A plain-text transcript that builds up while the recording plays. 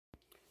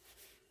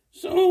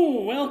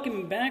So,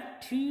 welcome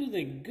back to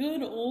the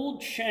good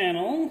old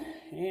channel,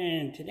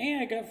 and today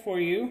I got for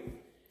you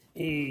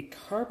a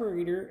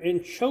carburetor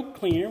and choke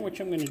cleaner,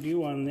 which I'm going to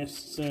do on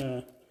this,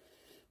 that's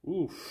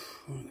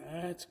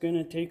going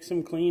to take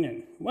some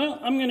cleaning. Well,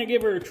 I'm going to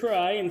give her a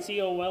try and see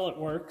how well it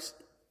works.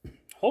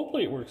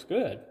 Hopefully it works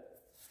good.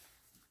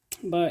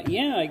 But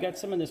yeah, I got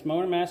some of this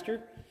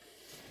Motomaster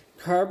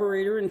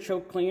carburetor and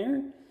choke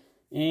cleaner.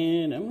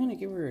 And I'm going to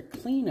give her a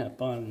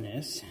cleanup on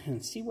this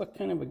and see what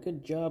kind of a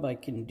good job I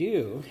can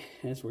do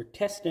as we're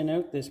testing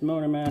out this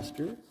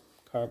Motomaster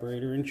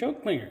carburetor and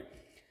choke cleaner.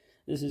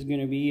 This is going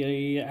to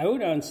be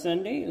out on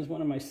Sunday as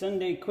one of my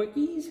Sunday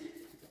quickies.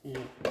 And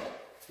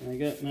I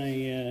got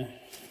my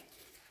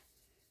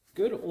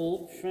good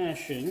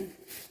old-fashioned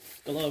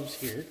gloves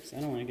here because I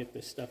don't want to get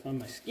this stuff on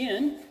my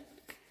skin.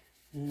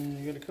 And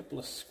I got a couple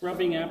of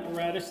scrubbing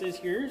apparatuses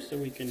here so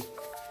we can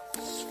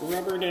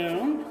scrub her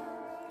down.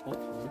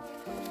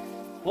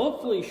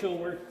 Hopefully she'll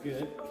work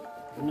good.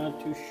 I'm not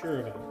too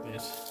sure about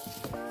this.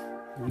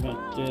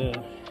 But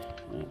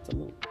it's a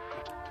little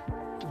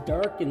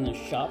dark in the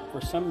shop for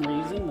some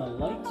reason. The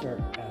lights are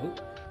out.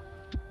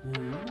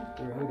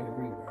 They're out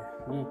everywhere.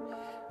 Well,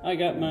 I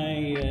got my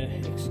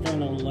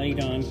external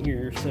light on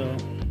here, so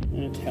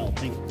it's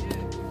helping.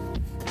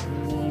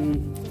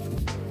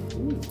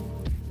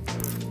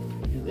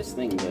 This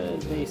thing,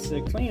 this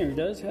cleaner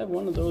does have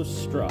one of those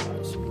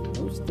straws.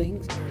 Those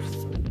things are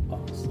so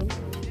awesome.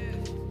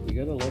 You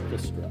gotta love the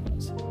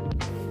straws. So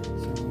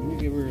I'm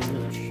gonna give her a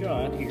little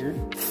shot here.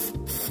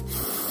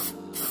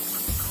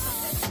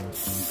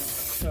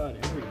 Shot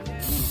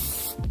everywhere.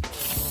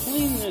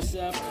 Clean this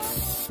up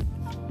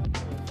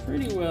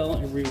pretty well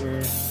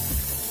everywhere. She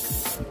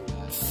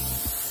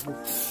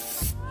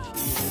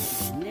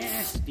is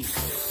nasty.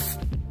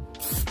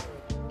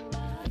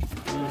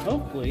 And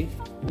hopefully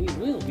we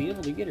will be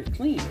able to get her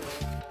clean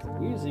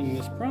using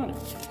this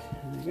product.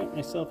 I got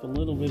myself a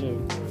little bit of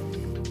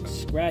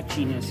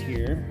scratchiness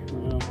here.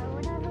 Well,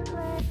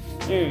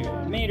 there you go.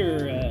 I made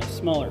her a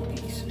smaller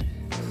piece.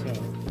 So,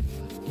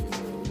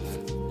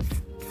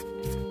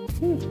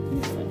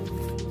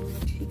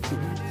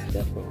 taking that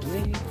stuff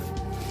away.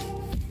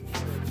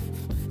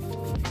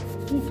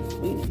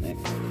 Cleaning that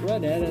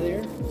crud out of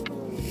there.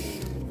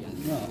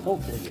 Well,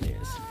 hopefully it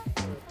is.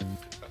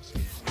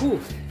 Whew.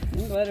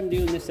 I'm glad I'm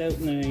doing this out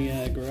in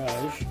the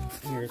garage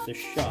here at the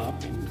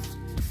shop. And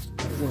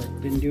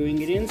I've been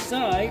doing it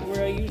inside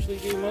where I usually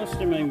do most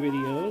of my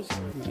videos.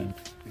 But,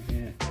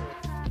 yeah.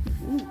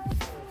 Ooh.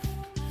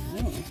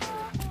 No.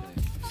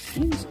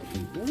 Seems to be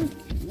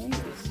working. Let me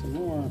get some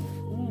more on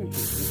here.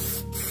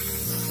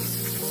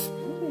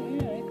 Oh,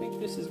 yeah, I think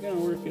this is going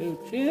to work out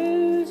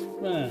just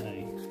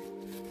fine.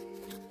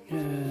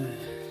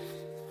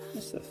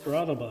 That's the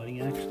throttle body,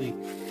 actually,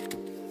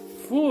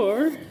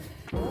 for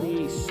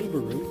the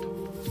Subaru.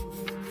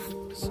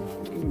 So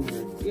I'm giving her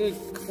a good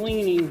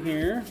cleaning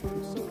here.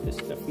 Let's see if this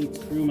stuff eats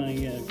through my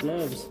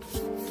gloves.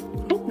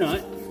 Hope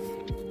not.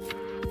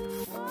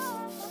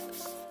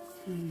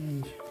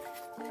 And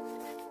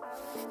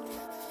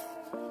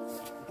let's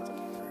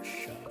give her a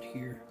shot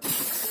here.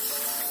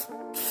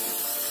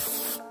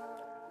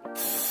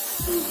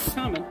 It's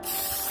coming.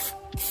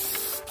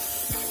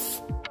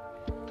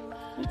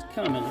 It's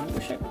coming. I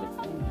wish I could have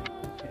done that.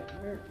 Okay,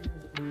 where is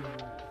the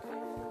rack?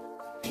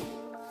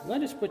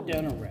 Let us put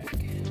down a rack.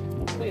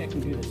 Hopefully I can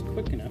do this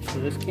quick enough so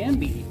this can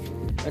be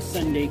a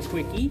Sunday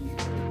quickie.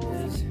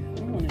 Because I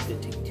don't want it to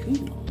take too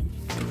long.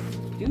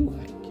 Do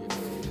I?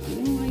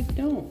 No, I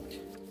don't.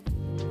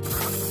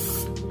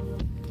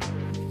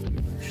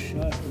 Give her a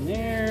shot in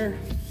there.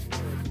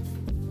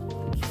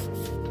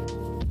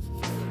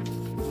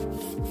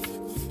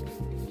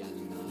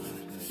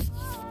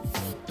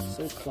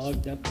 So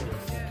clogged up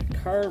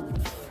with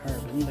carbon,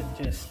 but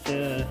just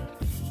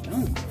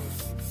gunk.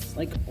 It's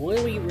like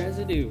oily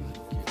residue.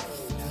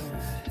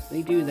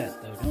 They do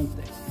that though, don't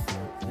they?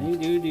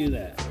 They do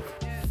that.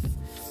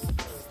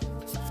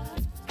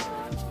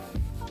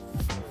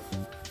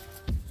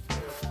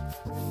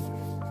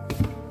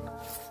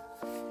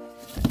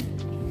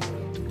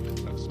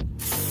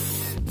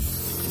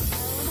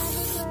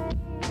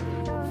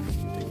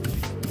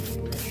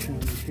 Brush on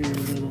here a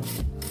little.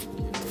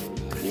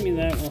 Maybe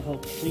that will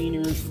help clean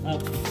her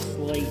up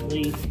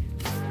slightly.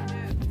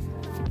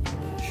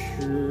 Not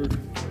sure.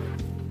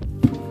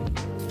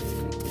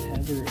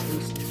 Have her at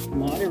least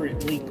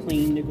moderately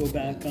clean to go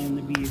back on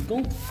the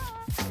vehicle.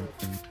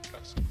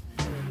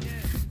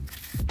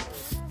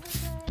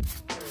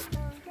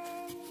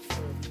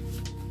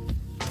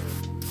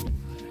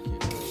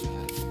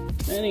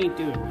 That ain't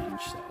doing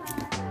much, so.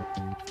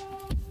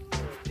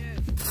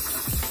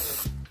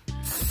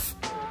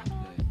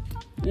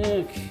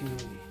 Okay.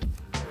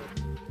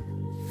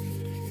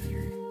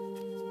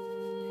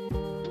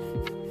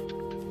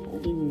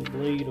 Holding the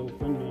blade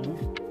open now.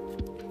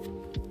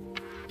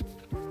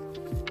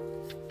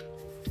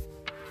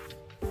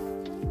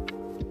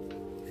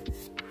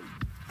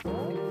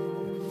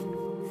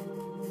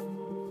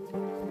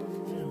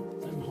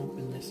 I'm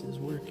hoping this is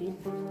working.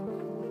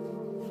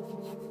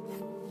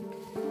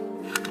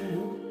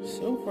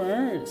 So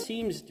far, it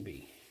seems to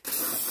be.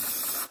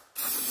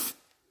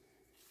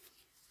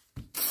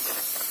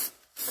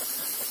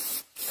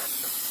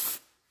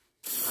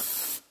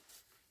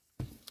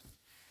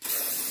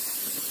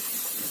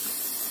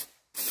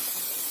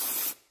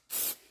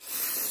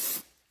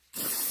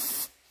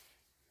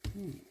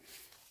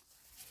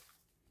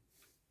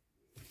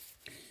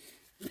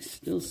 It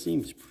still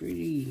seems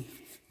pretty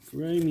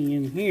grimy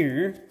in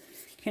here.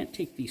 Can't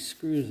take these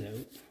screws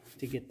out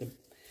to get the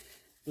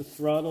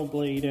throttle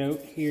blade out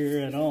here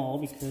at all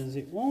because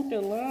it won't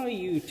allow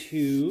you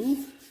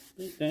to.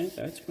 But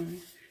that's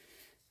fine.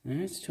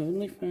 That's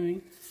totally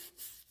fine.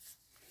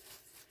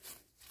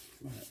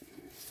 But,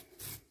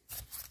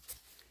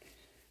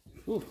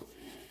 whew.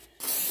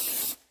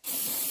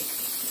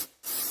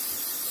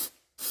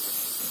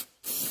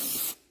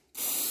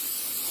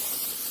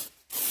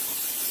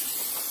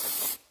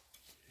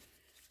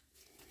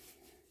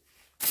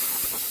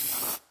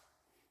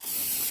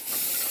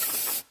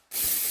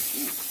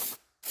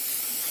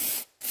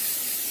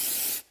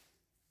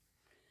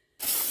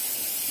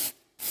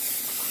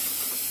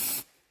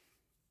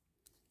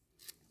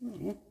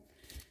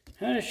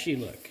 How does she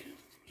look?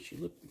 She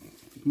look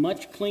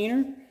much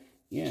cleaner?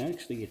 Yeah,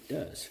 actually it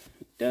does.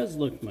 It does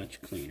look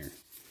much cleaner.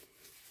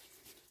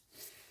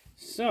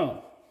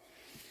 So,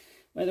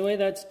 by the way,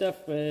 that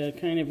stuff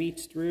kind of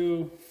eats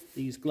through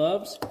these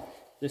gloves,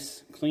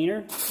 this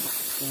cleaner.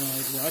 So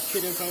I'd watch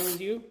it if I was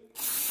you.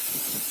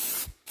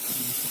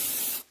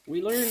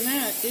 We learned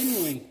that,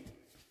 didn't we?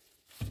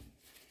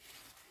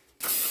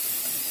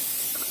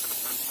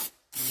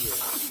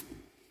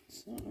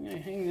 So I'm going to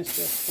hang this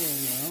up for a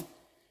while.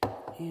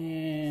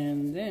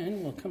 And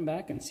then we'll come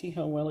back and see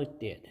how well it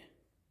did.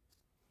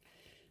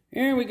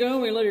 There we go.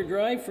 We let her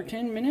dry for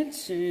 10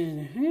 minutes.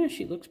 And yeah,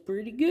 she looks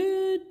pretty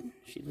good.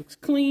 She looks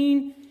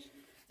clean.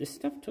 This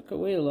stuff took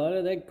away a lot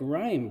of that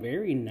grime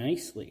very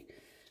nicely.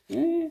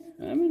 Yeah,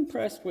 I'm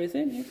impressed with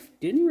it. It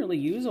didn't really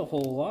use a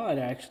whole lot,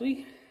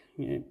 actually.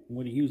 It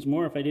would have used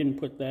more if I didn't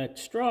put that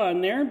straw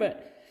in there.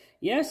 But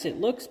yes, it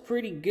looks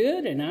pretty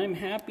good. And I'm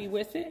happy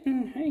with it.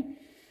 And hey,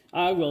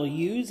 I will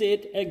use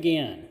it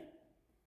again.